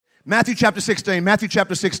Matthew chapter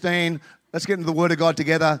 16. Let's get into the Word of God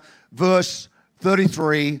together. Verse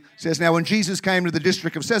 33 says, "Now when Jesus came to the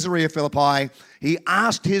district of Caesarea Philippi, he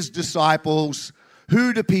asked his disciples,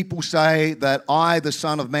 'Who do people say that I, the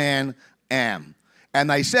Son of Man, am?' And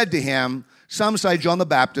they said to him, 'Some say John the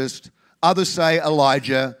Baptist, others say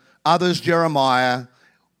Elijah, others Jeremiah,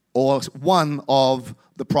 or one of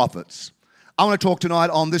the prophets.'" I want to talk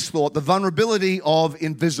tonight on this thought, the vulnerability of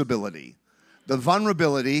invisibility. The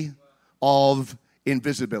vulnerability of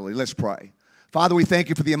invisibility. Let's pray. Father, we thank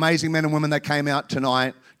you for the amazing men and women that came out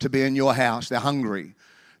tonight to be in your house. They're hungry.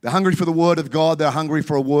 They're hungry for the word of God. They're hungry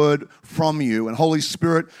for a word from you. And Holy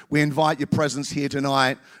Spirit, we invite your presence here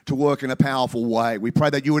tonight to work in a powerful way. We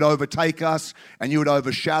pray that you would overtake us and you would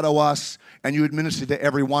overshadow us and you would minister to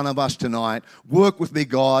every one of us tonight. Work with me,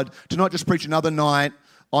 God, to not just preach another night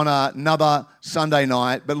on another Sunday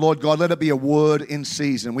night, but Lord God, let it be a word in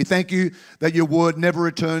season. We thank you that your word never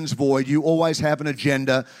returns void. You always have an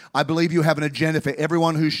agenda. I believe you have an agenda for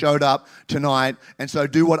everyone who showed up tonight, and so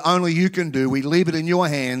do what only you can do. We leave it in your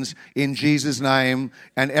hands in Jesus' name,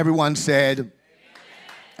 and everyone said,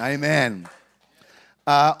 Amen.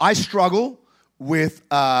 I struggle with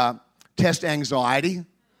test anxiety.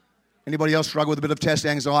 Anybody else struggle with a bit of test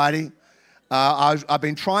anxiety? I've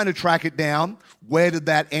been trying to track it down. Where did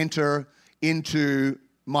that enter into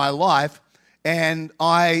my life? And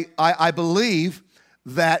I believe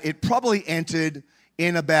that it probably entered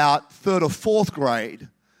in about third or fourth grade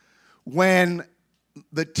when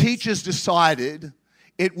the teachers decided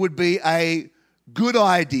it would be a good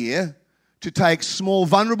idea to take small,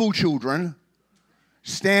 vulnerable children,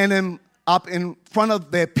 stand them up in front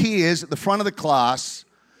of their peers at the front of the class,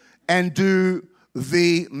 and do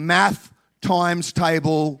the math times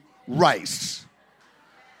table race,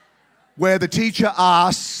 where the teacher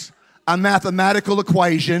asks a mathematical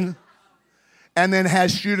equation and then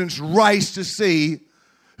has students race to see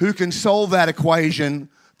who can solve that equation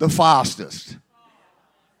the fastest.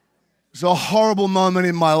 It's a horrible moment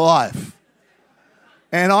in my life.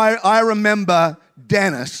 And I remember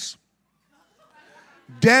Dennis.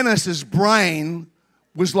 Dennis's brain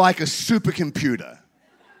was like a supercomputer.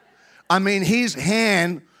 I mean, his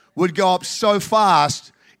hand would go up so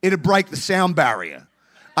fast, it'd break the sound barrier.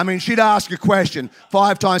 I mean, she'd ask a question,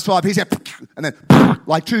 5 times 5, he'd say, and then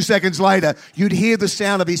like 2 seconds later, you'd hear the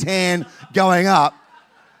sound of his hand going up,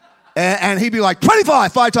 and he'd be like,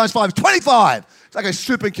 25, 5 times 5 is 25. It's like a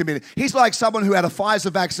supercomputer. He's like someone who had a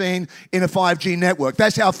Pfizer vaccine in a 5G network.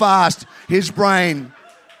 That's how fast his brain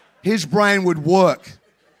would work.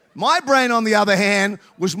 My brain, on the other hand,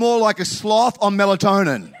 was more like a sloth on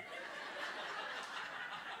melatonin.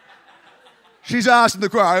 She's asking the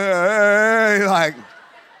question, like.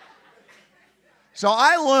 So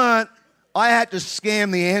I learned I had to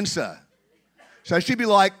scam the answer. So she'd be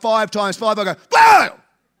like, 5 times 5, I go, "Whoa!"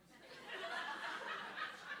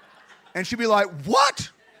 And she'd be like,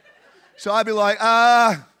 "What?" So I'd be like,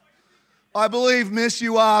 I believe, miss,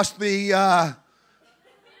 you asked the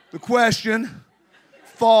question,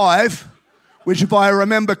 5, which if I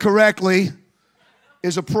remember correctly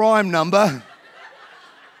is a prime number,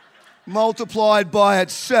 multiplied by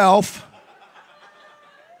itself.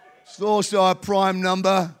 It's also a prime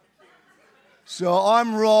number. So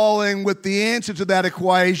I'm rolling with the answer to that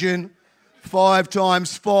equation. 5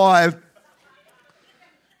 times 5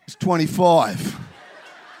 is 25.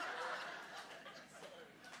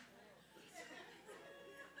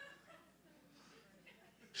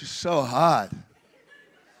 She's so hard.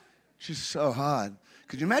 She's so hard.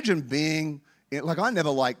 Could you imagine being, like, I never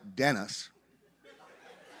liked Dennis.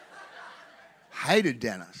 Hated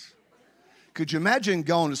Dennis. Could you imagine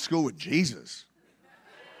going to school with Jesus?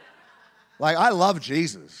 Like, I love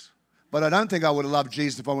Jesus, but I don't think I would have loved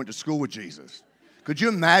Jesus if I went to school with Jesus. Could you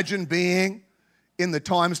imagine being in the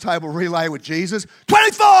times table relay with Jesus?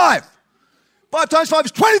 25! 5 times 5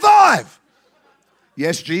 is 25!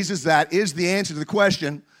 Yes, Jesus, that is the answer to the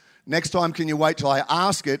question. Next time, can you wait till I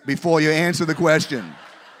ask it before you answer the question?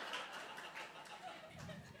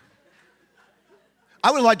 I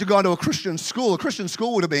would like to go to a Christian school. A Christian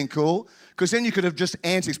school would have been cool because then you could have just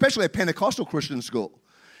answered, especially a Pentecostal Christian school.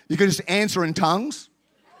 You could just answer in tongues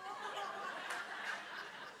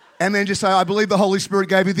and then just say, "I believe the Holy Spirit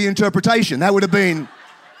gave you the interpretation." That would have been...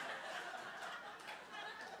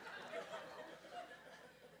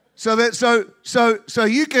 So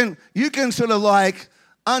you can sort of like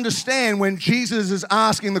understand when Jesus is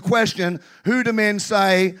asking the question, "Who do men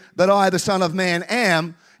say that I, the Son of Man,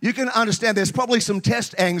 am?" You can understand there's probably some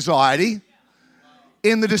test anxiety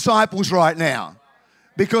in the disciples right now.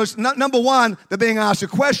 Because number one, they're being asked a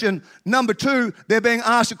question. Number two, they're being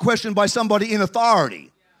asked a question by somebody in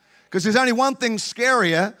authority. Because there's only one thing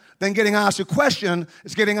scarier than getting asked a question.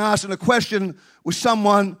 It's getting asked a question with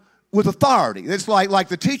someone with authority. It's like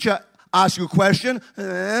the teacher asks you a question,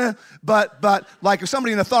 but like if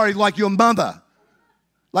somebody in authority, like your mother.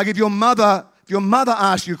 Like if your mother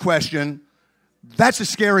asks you a question, that's the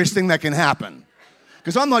scariest thing that can happen.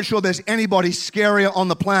 Because I'm not sure there's anybody scarier on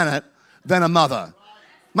the planet than a mother.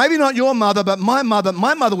 Maybe not your mother, but my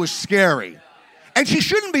mother was scary. And she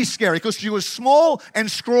shouldn't be scary because she was small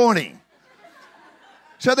and scrawny.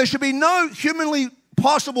 So there should be no humanly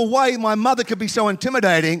possible way my mother could be so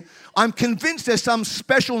intimidating. I'm convinced there's some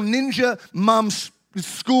special ninja mum's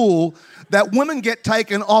school that women get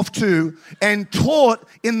taken off to and taught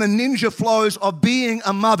in the ninja flows of being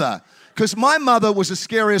a mother. Because my mother was the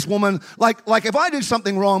scariest woman. Like if I did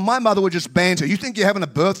something wrong, my mother would just banter. You think you're having a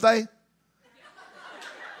birthday?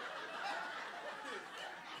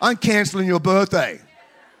 I'm canceling your birthday.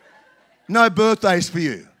 No birthdays for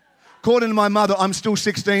you. According to my mother, I'm still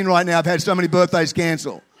 16 right now. I've had so many birthdays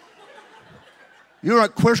cancelled. You're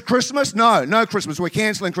at Christmas? No Christmas. We're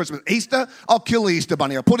cancelling Christmas. Easter? I'll kill the Easter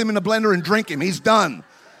bunny. I'll put him in the blender and drink him. He's done.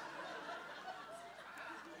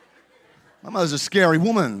 My mother's a scary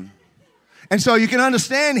woman. And so you can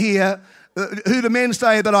understand here who the men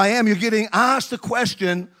say that I am. You're getting asked a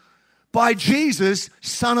question by Jesus,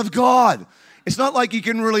 Son of God. It's not like you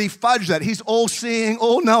can really fudge that. He's all-seeing,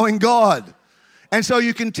 all-knowing God. And so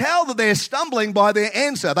you can tell that they're stumbling by their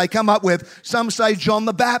answer. They come up with, some say John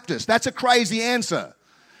the Baptist. That's a crazy answer.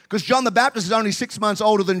 Because John the Baptist is only 6 months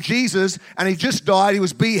older than Jesus, and he just died, he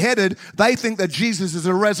was beheaded. They think that Jesus is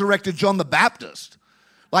a resurrected John the Baptist.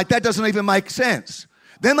 Like, that doesn't even make sense.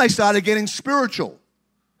 Then they started getting spiritual.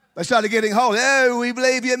 They started getting, we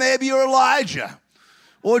believe you, maybe you're Elijah.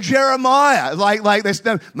 Or Jeremiah, like this,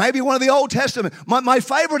 maybe one of the Old Testament. My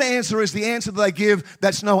favorite answer is the answer that they give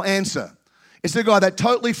that's no answer. It's the guy that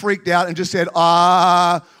totally freaked out and just said,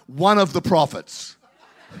 one of the prophets.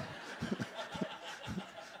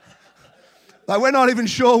 Like, we're not even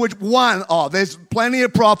sure which one. There's plenty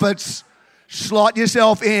of prophets. Slot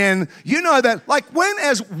yourself in. You know that, like, when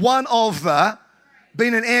has one of the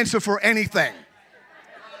been an answer for anything?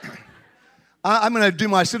 I'm going to do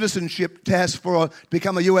my citizenship test to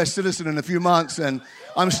become a U.S. citizen in a few months, and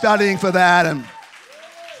I'm studying for that. And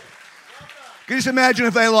can you just imagine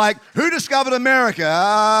if they who discovered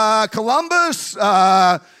America? Columbus,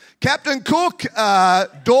 Captain Cook,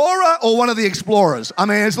 Dora, or one of the explorers? I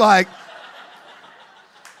mean, it's like,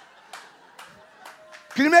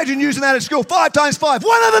 can you imagine using that at school? 5 times 5,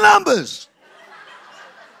 what are the numbers?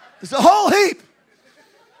 It's a whole heap.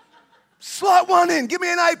 Slot one in. Give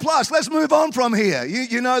me an A+. Let's move on from here.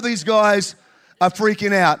 You know these guys are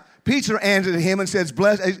freaking out. Peter answered him and says,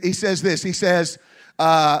 he says this. He says,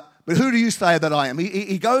 but who do you say that I am?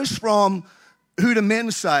 He goes from who do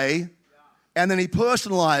men say, and then he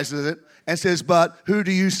personalizes it and says, but who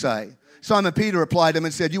do you say? Simon Peter replied to him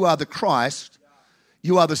and said, you are the Christ.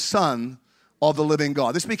 You are the Son of the living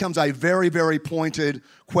God. This becomes a very, very pointed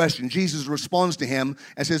question. Jesus responds to him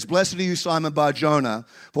and says, blessed are you, Simon Bar-Jonah,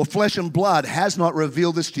 for flesh and blood has not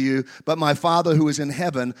revealed this to you, but my Father who is in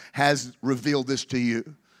heaven has revealed this to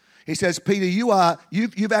you. He says, Peter,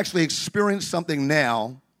 you've actually experienced something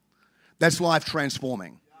now that's life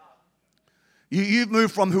transforming. You've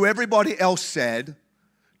moved from who everybody else said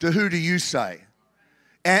to who do you say.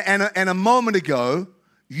 And a moment ago,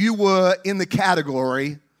 you were in the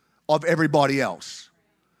category of everybody else.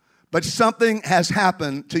 But something has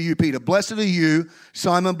happened to you, Peter. Blessed are you,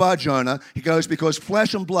 Simon Bar-Jonah. He goes, because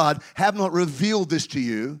flesh and blood have not revealed this to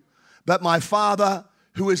you, but my Father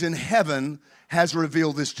who is in heaven has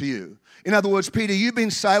revealed this to you. In other words, Peter, you've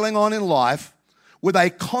been sailing on in life with a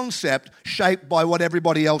concept shaped by what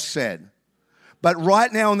everybody else said. But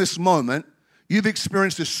right now in this moment, you've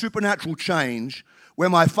experienced a supernatural change where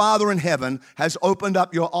my Father in heaven has opened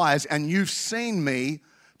up your eyes and you've seen me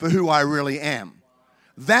for who I really am.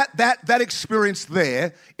 That experience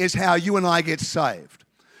there is how you and I get saved.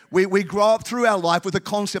 We grow up through our life with the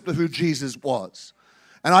concept of who Jesus was.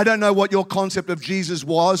 And I don't know what your concept of Jesus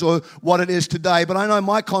was or what it is today, but I know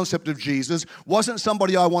my concept of Jesus wasn't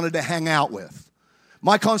somebody I wanted to hang out with.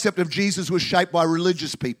 My concept of Jesus was shaped by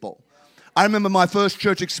religious people. I remember my first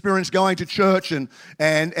church experience going to church and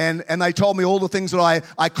they told me all the things that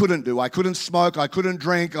I couldn't do. I couldn't smoke, I couldn't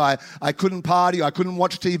drink, I couldn't party, I couldn't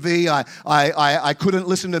watch TV, I couldn't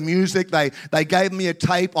listen to music. They gave me a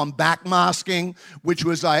tape on backmasking, which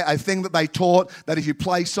was a thing that they taught, that if you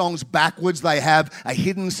play songs backwards, they have a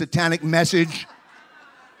hidden satanic message.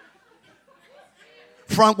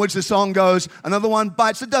 Frontwards the song goes, another one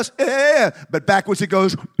bites the dust, but backwards it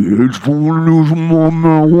goes, it's for losing my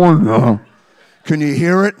marijuana. Can you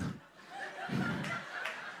hear it?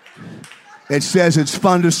 It says it's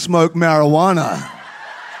fun to smoke marijuana.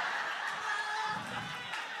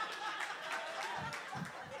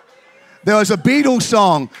 There was a Beatles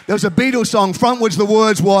song. Frontwards the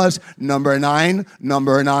words was, number 9,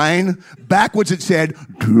 number 9. Backwards it said,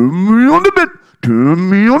 turn me on the bed, turn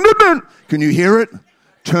me on the bed. Can you hear it?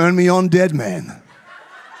 Turn me on, dead man.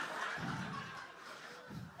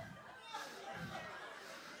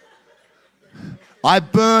 I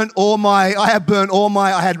had vinyls. I burned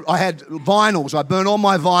all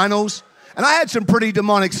my vinyls. And I had some pretty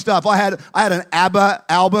demonic stuff. I had an ABBA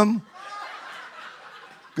album.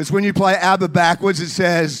 Because when you play ABBA backwards, it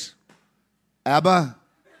says, ABBA.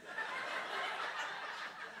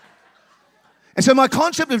 And so my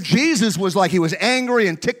concept of Jesus was like he was angry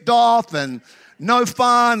and ticked off and no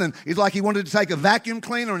fun. And he's like he wanted to take a vacuum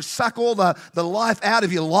cleaner and suck all the life out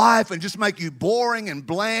of your life and just make you boring and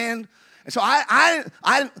bland. And so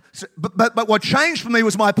but what changed for me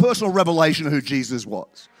was my personal revelation of who Jesus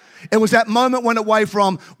was. It was that moment when it went away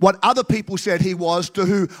from what other people said he was to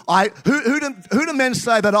who do men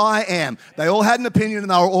say that I am? They all had an opinion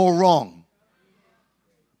and they were all wrong.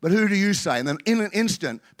 But who do you say? And then in an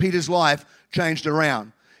instant, Peter's life changed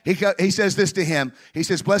around. He says this to him. He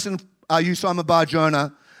says, blessed are you, Simon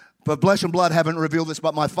Bar-Jonah, for flesh and blood haven't revealed this,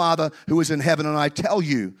 but my Father who is in heaven. And I tell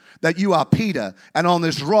you that you are Peter, and on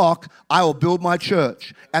this rock I will build my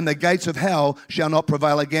church, and the gates of hell shall not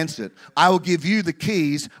prevail against it. I will give you the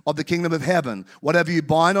keys of the kingdom of heaven. Whatever you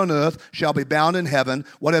bind on earth shall be bound in heaven.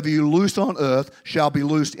 Whatever you loose on earth shall be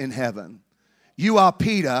loosed in heaven. You are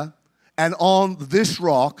Peter, and on this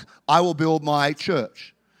rock I will build my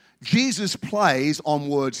church. Jesus plays on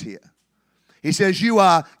words here. He says, you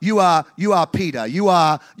are Peter. You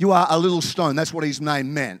are a little stone. That's what his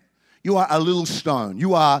name meant. You are a little stone.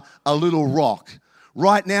 You are a little rock.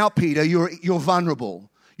 Right now, Peter, you're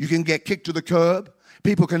vulnerable. You can get kicked to the curb.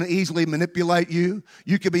 People can easily manipulate you.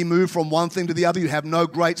 You can be moved from one thing to the other. You have no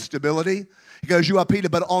great stability. He goes, you are Peter,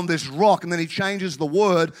 but on this rock. And then he changes the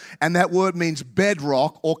word, and that word means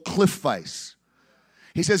bedrock or cliff face.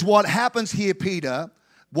 He says, what happens here, Peter,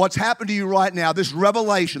 what's happened to you right now, this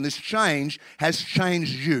revelation, this change has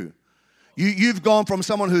changed you. You've gone from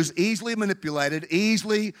someone who's easily manipulated,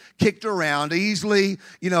 easily kicked around, easily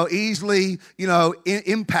impacted,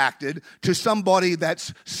 to somebody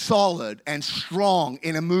that's solid and strong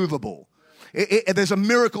and immovable. There's a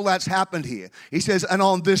miracle that's happened here. He says, and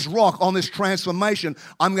on this rock, on this transformation,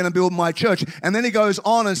 I'm going to build my church. And then he goes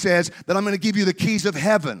on and says that I'm going to give you the keys of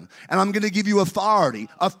heaven, and I'm going to give you authority.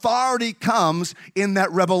 Authority comes in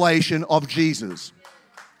that revelation of Jesus.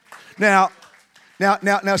 Now,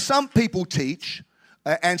 some people teach,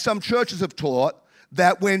 and some churches have taught,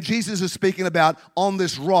 that when Jesus is speaking about on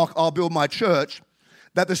this rock, I'll build my church,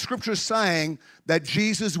 that the scripture is saying that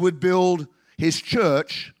Jesus would build his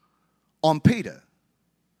church on Peter.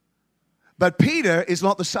 But Peter is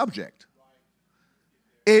not the subject.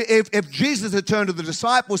 If Jesus had turned to the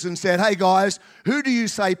disciples and said, hey guys, who do you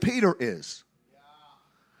say Peter is?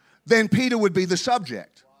 Then Peter would be the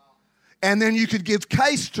subject. And then you could give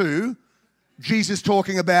case to Jesus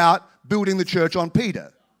talking about building the church on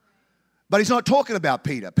Peter. But he's not talking about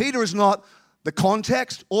Peter. Peter is not the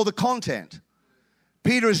context or the content.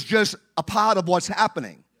 Peter is just a part of what's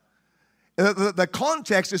happening. The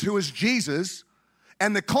context is who is Jesus,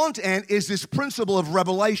 and the content is this principle of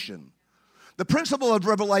revelation. The principle of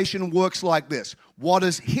revelation works like this. What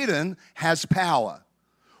is hidden has power.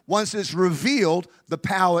 Once it's revealed, the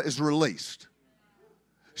power is released.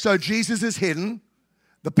 So Jesus is hidden,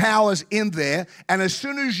 the power's in there, and as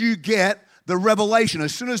soon as you get the revelation,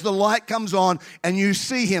 as soon as the light comes on and you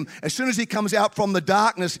see him, as soon as he comes out from the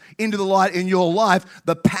darkness into the light in your life,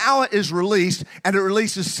 the power is released, and it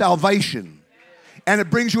releases salvation. And it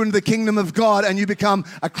brings you into the kingdom of God, and you become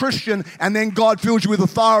a Christian, and then God fills you with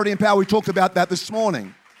authority and power. We talked about that this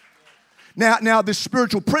morning. Now, this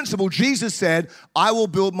spiritual principle, Jesus said, I will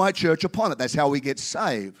build my church upon it. That's how we get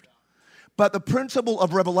saved. But the principle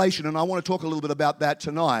of revelation, and I want to talk a little bit about that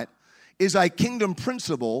tonight, is a kingdom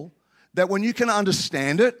principle that when you can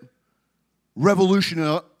understand it,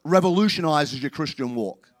 revolutionizes your Christian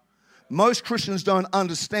walk. Most Christians don't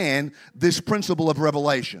understand this principle of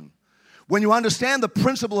revelation. When you understand the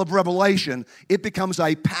principle of revelation, it becomes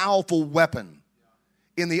a powerful weapon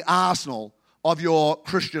in the arsenal of your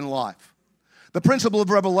Christian life. The principle of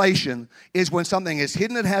revelation is when something is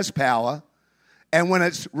hidden, it has power, and when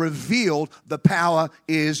it's revealed, the power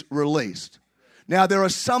is released. Now, there are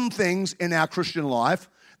some things in our Christian life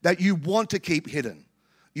that you want to keep hidden.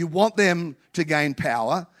 You want them to gain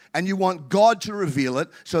power, and you want God to reveal it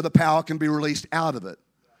so the power can be released out of it.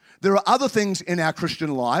 There are other things in our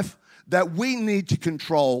Christian life that we need to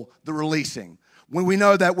control the releasing. When we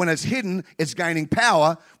know that when it's hidden, it's gaining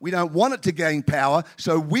power, we don't want it to gain power,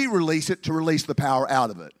 so we release it to release the power out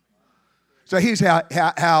of it. So here's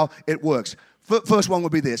how it works. First one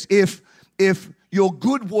would be this. If your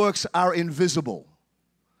good works are invisible,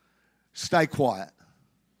 stay quiet.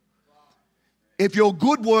 If your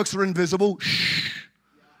good works are invisible, shh,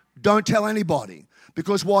 don't tell anybody.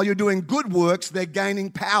 Because while you're doing good works, they're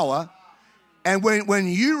gaining power. And when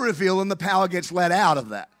you reveal them, the power gets let out of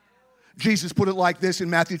that. Jesus put it like this in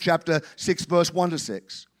Matthew chapter 6, verse 1 to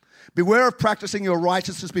 6. Beware of practicing your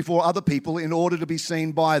righteousness before other people in order to be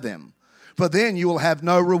seen by them. For then you will have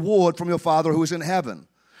no reward from your Father who is in heaven.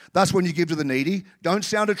 Thus, when you give to the needy, don't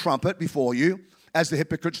sound a trumpet before you, as the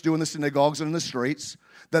hypocrites do in the synagogues and in the streets,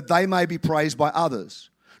 that they may be praised by others.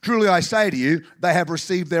 Truly I say to you, they have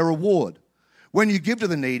received their reward. When you give to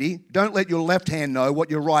the needy, don't let your left hand know what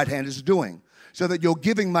your right hand is doing, so that your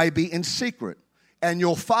giving may be in secret. And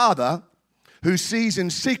your Father, who sees in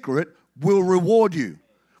secret, will reward you.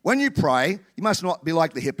 When you pray, you must not be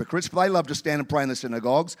like the hypocrites, for they love to stand and pray in the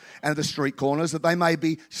synagogues and at the street corners, that they may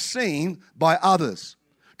be seen by others.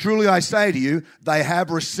 Truly I say to you, they have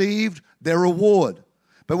received their reward.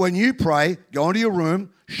 But when you pray, go into your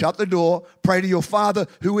room, shut the door, pray to your Father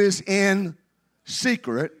who is in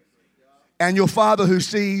secret, and your Father who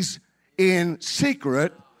sees in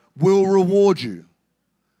secret will reward you.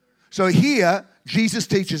 So here, Jesus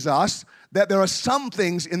teaches us that there are some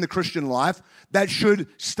things in the Christian life that should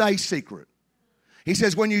stay secret. He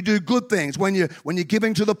says when you do good things, when you're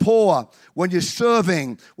giving to the poor, when you're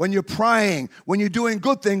serving, when you're praying, when you're doing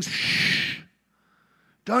good things, shh,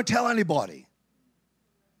 don't tell anybody.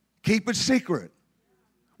 Keep it secret.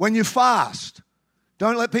 When you fast,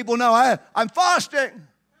 don't let people know, hey, I'm fasting.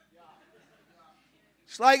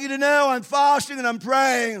 It's like you to know I'm fasting and I'm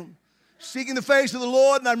praying, seeking the face of the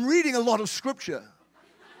Lord, and I'm reading a lot of scripture.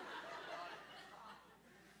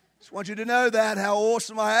 Just want you to know that, how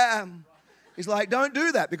awesome I am. He's like, don't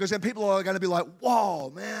do that, because then people are going to be like, whoa,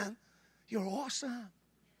 man, you're awesome.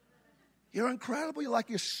 You're incredible.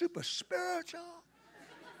 You're super spiritual.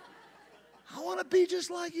 I want to be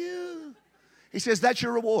just like you. He says, that's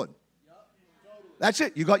your reward. That's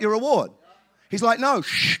it. You got your reward. He's like, no,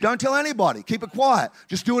 shh, don't tell anybody. Keep it quiet.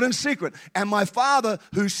 Just do it in secret. And my Father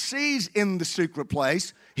who sees in the secret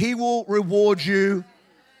place, he will reward you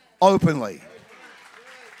openly.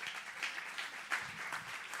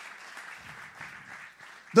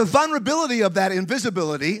 The vulnerability of that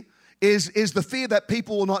invisibility is the fear that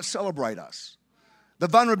people will not celebrate us. The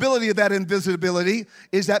vulnerability of that invisibility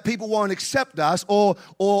is that people won't accept us or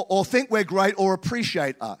think we're great or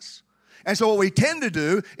appreciate us. And so what we tend to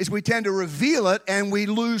do is we tend to reveal it, and we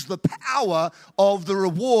lose the power of the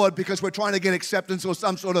reward because we're trying to get acceptance or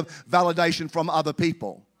some sort of validation from other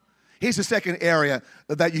people. Here's the second area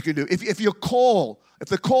that you can do. If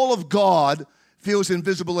the call of God feels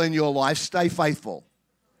invisible in your life, stay faithful.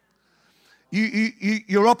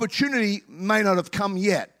 Your opportunity may not have come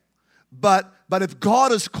yet, but if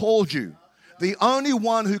God has called you, the only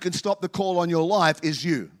one who can stop the call on your life is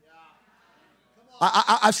you.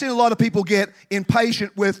 I've seen a lot of people get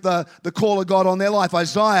impatient with the call of God on their life.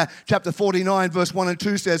 Isaiah chapter 49 verse 1 and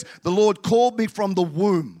 2 says, the Lord called me from the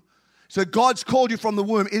womb. So God's called you from the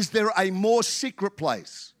womb. Is there a more secret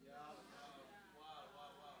place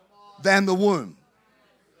than the womb?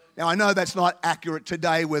 Now, I know that's not accurate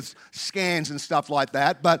today with scans and stuff like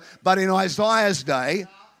that, but in Isaiah's day,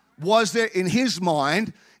 was there, in his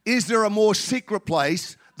mind, is there a more secret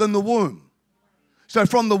place than the womb? So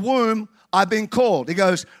from the womb, I've been called. He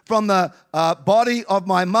goes, from the body of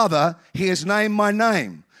my mother, he has named my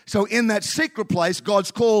name. So in that secret place,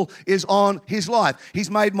 God's call is on his life.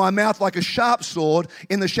 He's made my mouth like a sharp sword.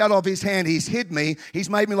 In the shadow of his hand, he's hid me. He's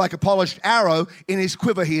made me like a polished arrow. In his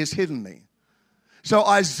quiver, he has hidden me. So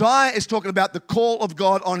Isaiah is talking about the call of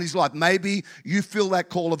God on his life. Maybe you feel that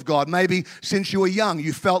call of God. Maybe since you were young,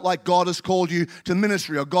 you felt like God has called you to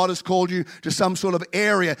ministry, or God has called you to some sort of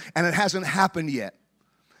area, and it hasn't happened yet.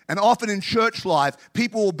 And often in church life,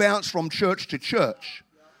 people will bounce from church to church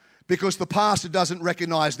because the pastor doesn't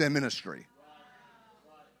recognize their ministry.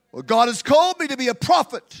 Well, God has called me to be a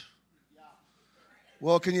prophet.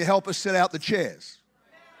 Well, can you help us set out the chairs?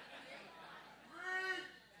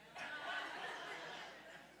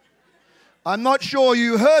 I'm not sure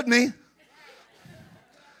you heard me.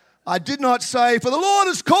 I did not say, for the Lord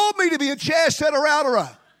has called me to be a chair setter outerer.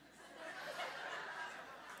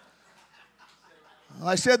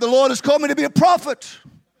 I said, the Lord has called me to be a prophet.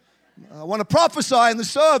 I want to prophesy in the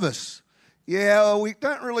service. Yeah, well, we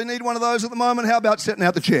don't really need one of those at the moment. How about setting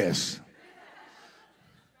out the chairs?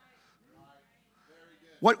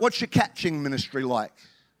 What's your catching ministry like?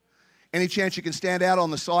 Any chance you can stand out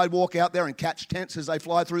on the sidewalk out there and catch tents as they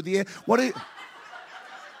fly through the air? What are you...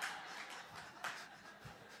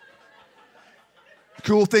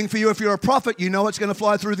 Cool thing for you, if you're a prophet, you know it's going to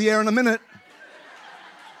fly through the air in a minute.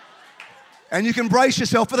 And you can brace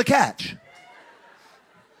yourself for the catch.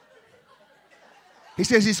 He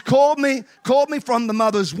says he's called me from the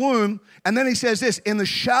mother's womb. And then he says this, in the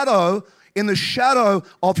shadow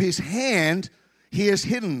of his hand, he has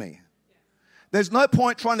hidden me. There's no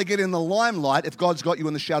point trying to get in the limelight if God's got you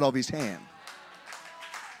in the shadow of his hand.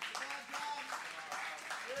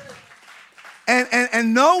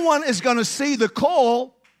 And no one is going to see the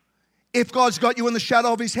call if God's got you in the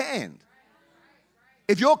shadow of his hand.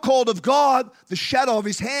 If you're called of God, the shadow of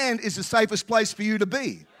his hand is the safest place for you to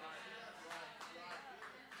be.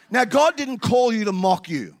 Now, God didn't call you to mock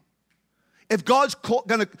you. If God's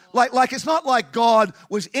going to, like it's not like God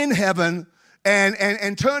was in heaven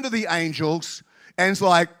and turned to the angels and it's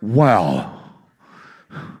like, wow,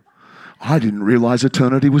 I didn't realize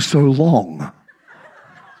eternity was so long.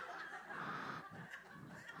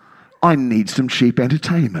 I need some cheap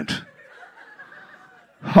entertainment.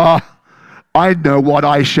 I know what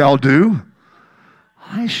I shall do.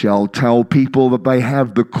 I shall tell people that they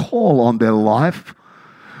have the call on their life,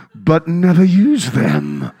 but never use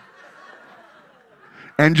them.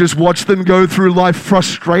 And just watch them go through life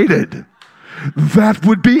frustrated. That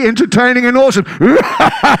would be entertaining and awesome.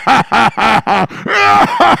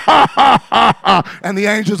 And the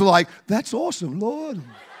angels are like, that's awesome, Lord.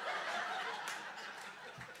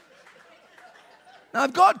 Now,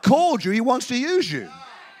 if God called you, he wants to use you.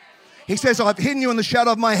 He says, I've hidden you in the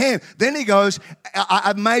shadow of my hand. Then he goes,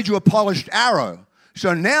 I've made you a polished arrow.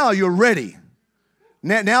 So now you're ready.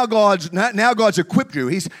 Now God's equipped you.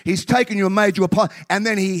 He's taken you and made you a polished. And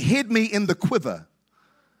then he hid me in the quiver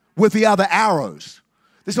with the other arrows.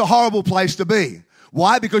 This is a horrible place to be.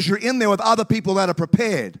 Why? Because you're in there with other people that are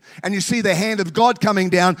prepared. And you see the hand of God coming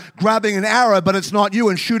down, grabbing an arrow, but it's not you,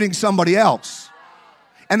 and shooting somebody else.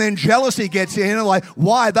 And then jealousy gets in and like,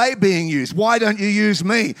 why are they being used? Why don't you use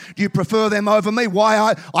me? Do you prefer them over me?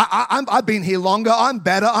 Why I've been here longer, I'm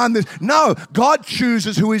better, I'm this. No, God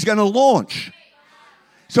chooses who he's going to launch.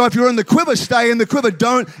 So if you're in the quiver, stay in the quiver.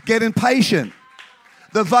 Don't get impatient.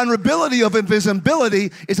 The vulnerability of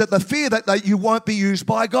invisibility is that the fear that you won't be used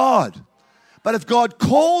by God. But if God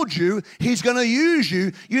called you, he's going to use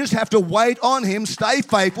you. You just have to wait on him, stay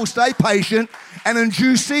faithful, stay patient, and in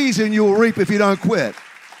due season you'll reap if you don't quit.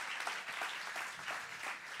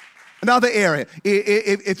 Another area,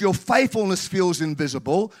 if your faithfulness feels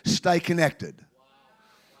invisible, stay connected.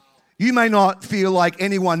 You may not feel like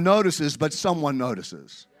anyone notices, but someone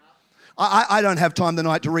notices. I don't have time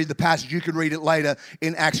tonight to read the passage. You can read it later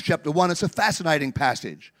in Acts chapter 1. It's a fascinating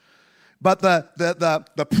passage. But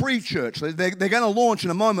the pre-church, they're going to launch in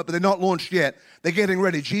a moment, but they're not launched yet. They're getting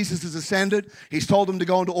ready. Jesus has ascended. He's told them to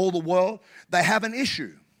go into all the world. They have an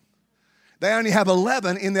issue. They only have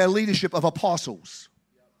 11 in their leadership of apostles.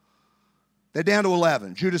 They're down to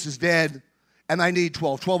 11. Judas is dead, and they need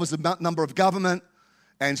 12. 12 is the number of government,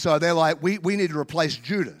 and so they're like, we need to replace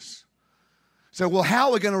Judas. So, well, how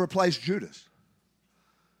are we going to replace Judas?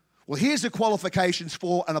 Well, here's the qualifications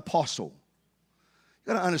for an apostle.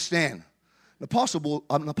 You've got to understand, an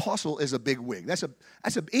apostle is a big wig.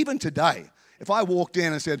 Even today, if I walked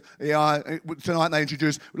in and said, tonight they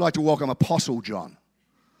introduced, we'd like to welcome Apostle John.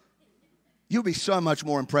 You'll be so much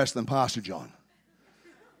more impressed than Pastor John.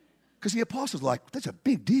 Because the apostles are like, that's a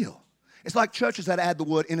big deal. It's like churches that add the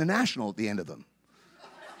word international at the end of them.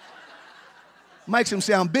 Makes them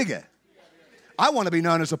sound bigger. I want to be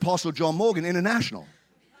known as Apostle John Morgan International.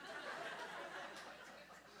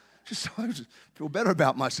 Just so I just feel better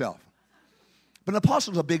about myself. But an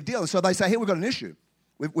apostle is a big deal. And so they say, here, we've got an issue.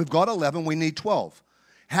 We've got 11, we need 12.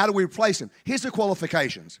 How do we replace them? Here's the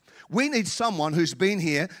qualifications. We need someone who's been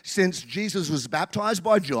here since Jesus was baptized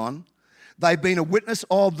by John. They've been a witness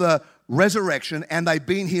of the resurrection, and they've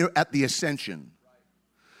been here at the ascension.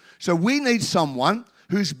 So we need someone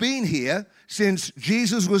who's been here since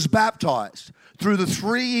Jesus was baptized through the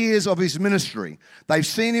 3 years of his ministry. They've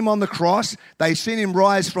seen him on the cross, they've seen him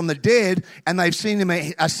rise from the dead, and they've seen him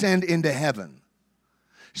ascend into heaven.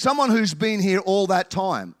 Someone who's been here all that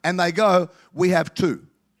time, and they go, we have 2.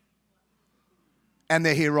 And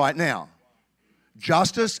they're here right now.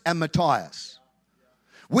 Justus and Matthias.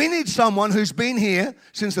 We need someone who's been here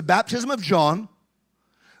since the baptism of John,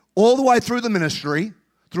 all the way through the ministry,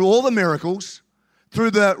 through all the miracles,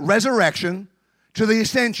 through the resurrection, to the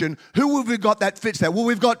ascension. Who have we got that fits that? Well,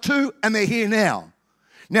 we've got 2, and they're here now.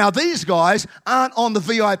 Now, these guys aren't on the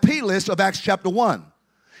VIP list of Acts chapter 1.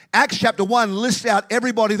 Acts chapter 1 lists out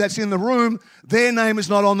everybody that's in the room. Their name is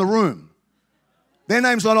not on the room. Their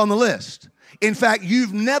name's not on the list. In fact,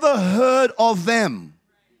 you've never heard of them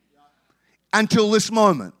until this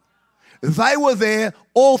moment. They were there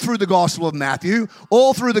all through the Gospel of Matthew,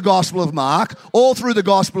 all through the Gospel of Mark, all through the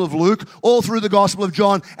Gospel of Luke, all through the Gospel of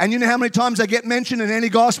John. And you know how many times they get mentioned in any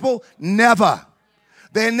Gospel? Never.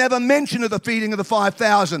 They're never mentioned at the feeding of the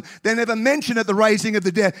 5,000. They're never mentioned at the raising of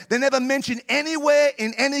the dead. They're never mentioned anywhere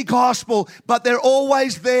in any Gospel, but they're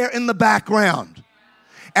always there in the background.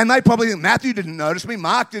 And they probably think, Matthew didn't notice me,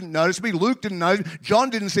 Mark didn't notice me, Luke didn't notice me, John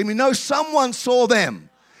didn't see me. No, someone saw them.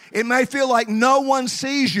 It may feel like no one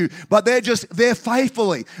sees you, but they're there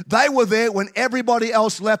faithfully. They were there when everybody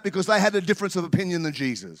else left because they had a difference of opinion than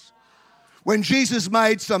Jesus. When Jesus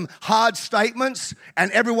made some hard statements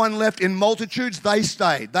and everyone left in multitudes, they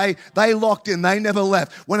stayed. They locked in. They never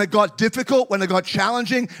left. When it got difficult, when it got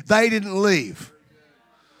challenging, they didn't leave.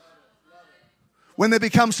 When there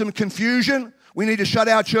becomes some confusion, we need to shut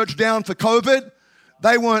our church down for COVID.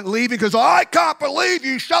 They weren't leaving because, I can't believe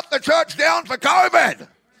you shut the church down for COVID.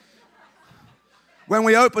 When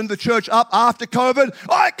we opened the church up after COVID,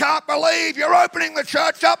 I can't believe you're opening the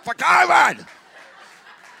church up for COVID.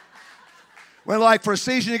 When like for a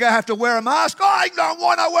season you're going to have to wear a mask, I don't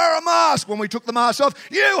want to wear a mask. When we took the mask off,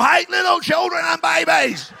 you hate little children and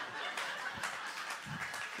babies.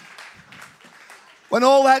 When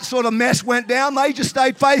all that sort of mess went down, they just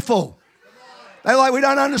stayed faithful. They're like, we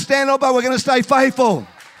don't understand it, but we're going to stay faithful.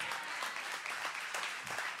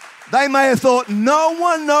 They may have thought, no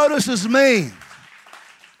one notices me.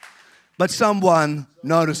 But someone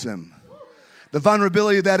noticed him. The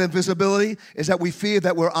vulnerability of that invisibility is that we fear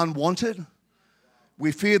that we're unwanted.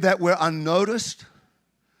 We fear that we're unnoticed.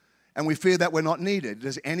 And we fear that we're not needed.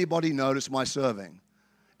 Does anybody notice my serving?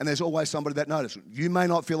 And there's always somebody that notices. You may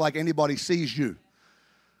not feel like anybody sees you,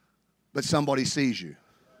 but somebody sees you.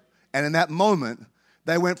 And in that moment,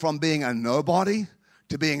 they went from being a nobody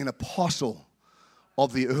to being an apostle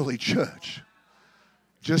of the early church.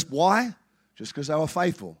 Just why? Just because they were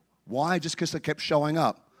faithful. Why? Just because they kept showing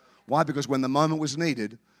up. Why? Because when the moment was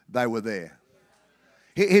needed, they were there.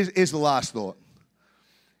 Here's the last thought.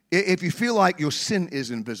 If you feel like your sin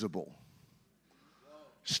is invisible,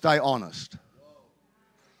 stay honest.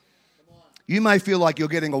 You may feel like you're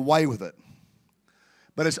getting away with it,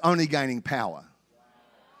 but it's only gaining power.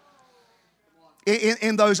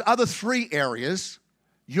 In those other three areas,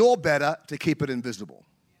 you're better to keep it invisible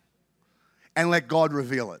and let God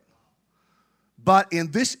reveal it. But in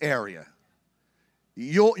this area,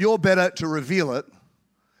 you're better to reveal it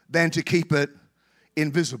than to keep it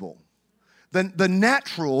invisible. The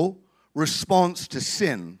natural response to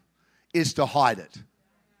sin is to hide it.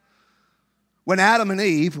 When Adam and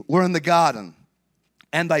Eve were in the garden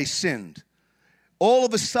and they sinned, all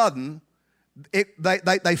of a sudden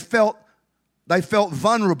they felt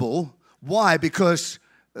vulnerable. Why? Because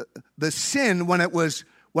the sin, when it was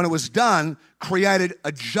done, created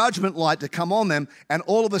a judgment light to come on them, and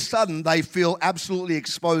all of a sudden they feel absolutely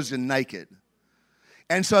exposed and naked.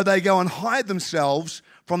 And so they go and hide themselves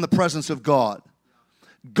from the presence of God.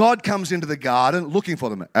 God comes into the garden looking for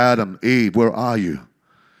them. Adam, Eve, where are you?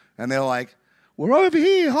 And they're like, we're over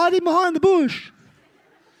here hiding behind the bush.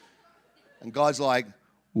 And God's like,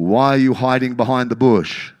 why are you hiding behind the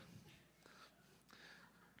bush?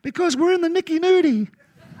 Because we're in the Nicky Nudie.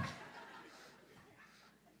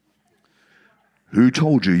 Who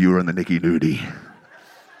told you were in the Nicky Nudie?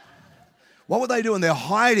 What were they doing? They're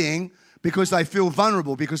hiding because they feel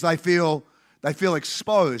vulnerable, because they feel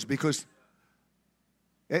exposed, because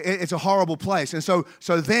it's a horrible place. And so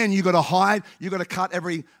then you got to hide. You got to cut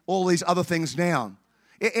all these other things down.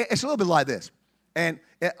 It's a little bit like this. And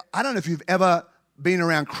I don't know if you've ever been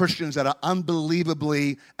around Christians that are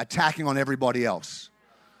unbelievably attacking on everybody else.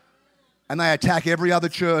 And they attack every other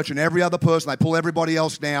church and every other person. They pull everybody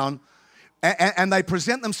else down. And they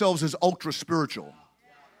present themselves as ultra spiritual.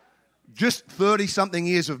 Just 30-something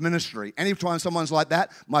years of ministry. Anytime someone's like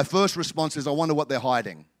that, my first response is, I wonder what they're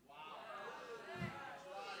hiding.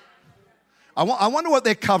 I wonder what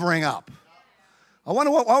they're covering up. I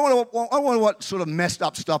wonder what sort of messed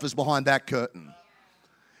up stuff is behind that curtain.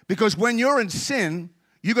 Because when you're in sin,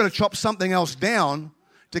 you've got to chop something else down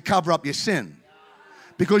to cover up your sin.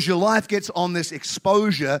 Because your life gets on this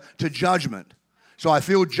exposure to judgment. So I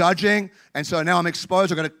feel judging, and so now I'm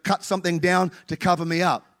exposed. I've got to cut something down to cover me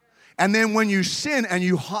up. And then when you sin and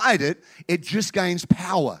you hide it, it just gains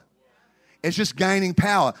power. It's just gaining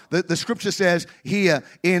power. The scripture says here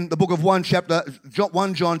in the book of 1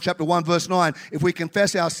 John chapter 1 verse 9, if we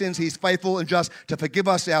confess our sins, he's faithful and just to forgive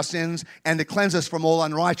us our sins and to cleanse us from all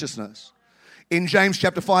unrighteousness. In James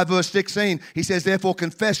chapter 5, verse 16, he says, therefore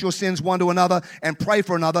confess your sins one to another and pray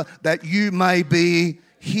for another that you may be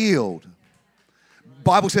healed.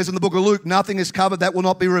 Bible says in the book of Luke, nothing is covered that will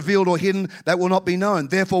not be revealed or hidden that will not be known.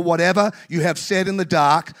 Therefore, whatever you have said in the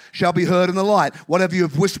dark shall be heard in the light. Whatever you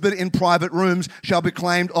have whispered in private rooms shall be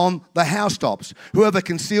claimed on the housetops. Whoever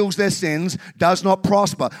conceals their sins does not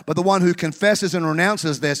prosper, but the one who confesses and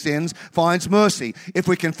renounces their sins finds mercy. If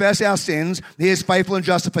we confess our sins, he is faithful and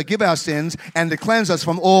just to forgive our sins and to cleanse us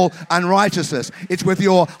from all unrighteousness. It's with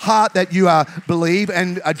your heart that you believe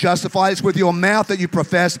and are justified. It's with your mouth that you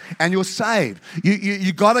profess and you're saved.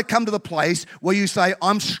 You got to come to the place where you say,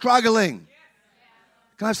 I'm struggling.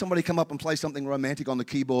 Can I have somebody come up and play something romantic on the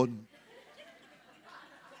keyboard?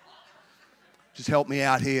 Just help me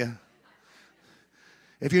out here.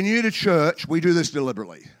 If you're new to church, we do this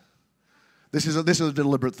deliberately. This is a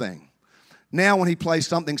deliberate thing. Now when he plays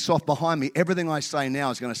something soft behind me, everything I say now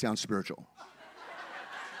is going to sound spiritual.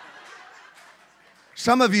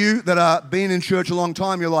 Some of you that are been in church a long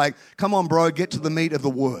time, you're like, come on, bro, get to the meat of the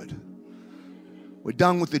word. We're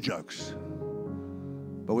done with the jokes,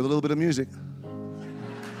 but with a little bit of music.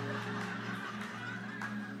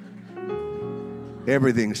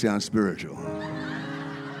 Everything sounds spiritual.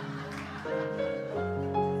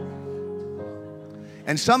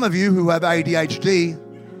 And some of you who have ADHD,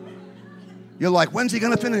 you're like, when's he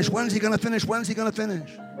going to finish? When's he going to finish? When's he going to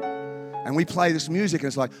finish? And we play this music and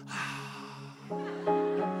it's like,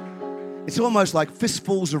 it's almost like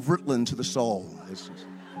fistfuls of Ritalin to the soul. It's just,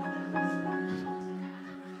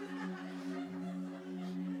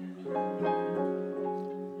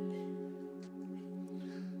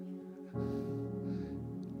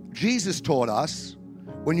 Jesus taught us,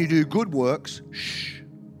 when you do good works, shh.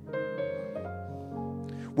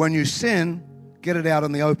 When you sin, get it out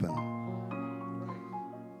in the open.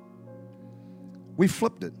 We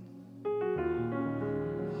flipped it.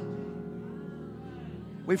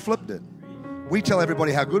 We flipped it. We tell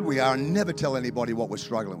everybody how good we are and never tell anybody what we're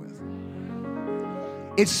struggling with.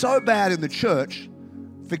 It's so bad in the church,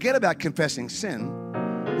 forget about confessing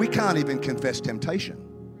sin, we can't even confess temptation.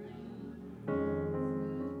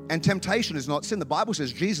 And temptation is not sin. The Bible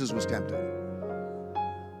says Jesus was tempted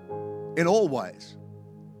in all ways.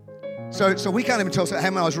 So we can't even tell, hey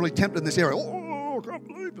man, I was really tempted in this area. Oh, I can't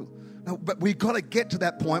believe it. No, but we've got to get to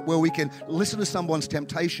that point where we can listen to someone's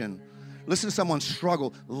temptation, listen to someone's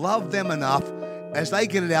struggle, love them enough as they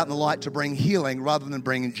get it out in the light to bring healing rather than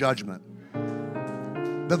bringing judgment.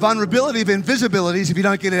 The vulnerability of invisibility is if you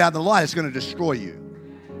don't get it out in the light, it's going to destroy you.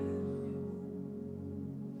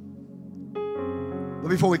 But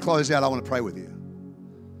before we close out, I want to pray with you.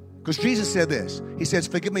 Because Jesus said this. He says,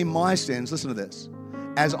 forgive me my sins, listen to this,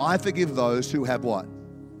 as I forgive those who have what?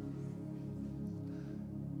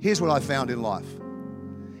 Here's what I found in life.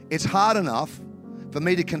 It's hard enough for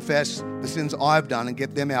me to confess the sins I've done and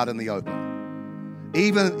get them out in the open.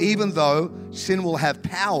 Even though sin will have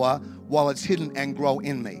power while it's hidden and grow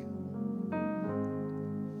in me.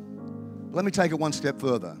 Let me take it one step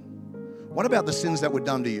further. What about the sins that were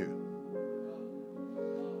done to you?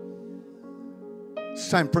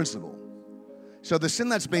 Same principle. So the sin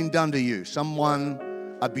that's been done to you,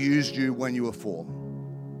 someone abused you when you were 4.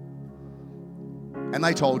 And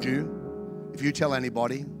they told you, if you tell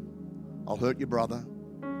anybody, I'll hurt your brother.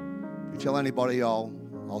 If you tell anybody,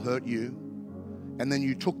 I'll hurt you. And then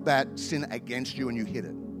you took that sin against you and you hid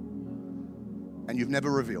it. And you've never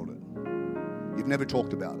revealed it. You've never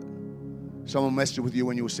talked about it. Someone messed with you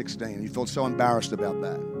when you were 16 and you felt so embarrassed about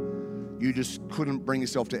that. You just couldn't bring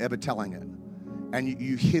yourself to ever telling it. And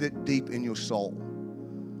you hid it deep in your soul.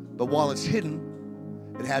 But while it's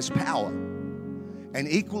hidden, it has power. And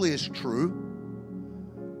equally as true,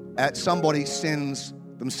 somebody sins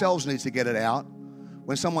themselves needs to get it out.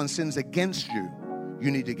 When someone sins against you,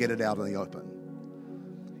 you need to get it out in the open.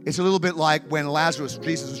 It's a little bit like when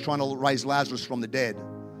Jesus was trying to raise Lazarus from the dead.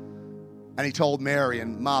 And he told Mary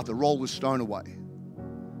and Martha, roll the stone away.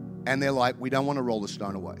 And they're like, we don't want to roll the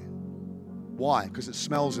stone away. Why? Because it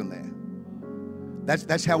smells in there.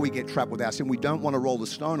 That's how we get trapped with our sin. We don't want to roll the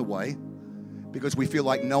stone away because we feel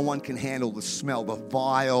like no one can handle the smell, the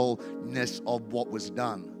vileness of what was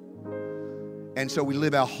done. And so we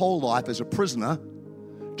live our whole life as a prisoner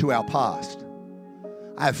to our past.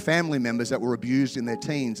 I have family members that were abused in their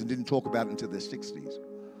teens and didn't talk about it until their 60s.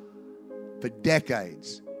 For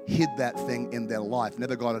decades, hid that thing in their life,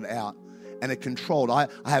 never got it out, and it controlled. I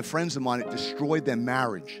have friends of mine, it destroyed their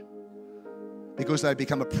marriage because they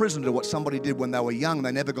become a prisoner to what somebody did when they were young.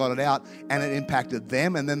 They never got it out, and it impacted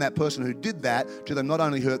them. And then that person who did that to them not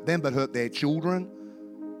only hurt them, but hurt their children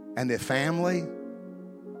and their family.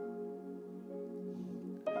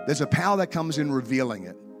 There's a power that comes in revealing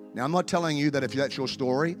it. Now, I'm not telling you that if that's your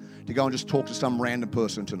story, to go and just talk to some random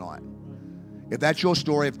person tonight. If that's your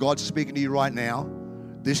story, if God's speaking to you right now,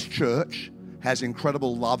 this church has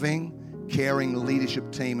incredible loving, caring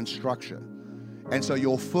leadership team and structure. And so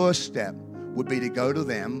your first step would be to go to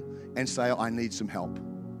them and say, I need some help.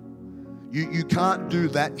 You can't do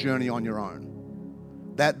that journey on your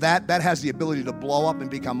own. That has the ability to blow up and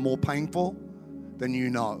become more painful than you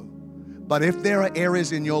know. But if there are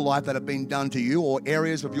areas in your life that have been done to you, or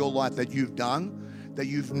areas of your life that you've done, that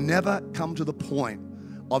you've never come to the point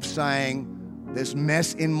of saying, there's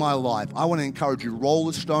mess in my life, I want to encourage you, roll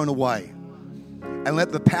the stone away and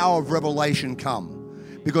let the power of revelation come.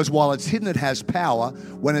 Because while it's hidden, it has power.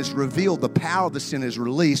 When it's revealed, the power of the sin is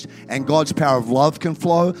released, and God's power of love can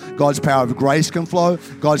flow, God's power of grace can flow,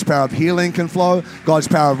 God's power of healing can flow, God's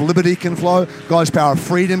power of liberty can flow, God's power of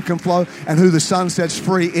freedom can flow, and who the Son sets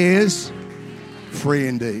free is free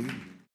indeed.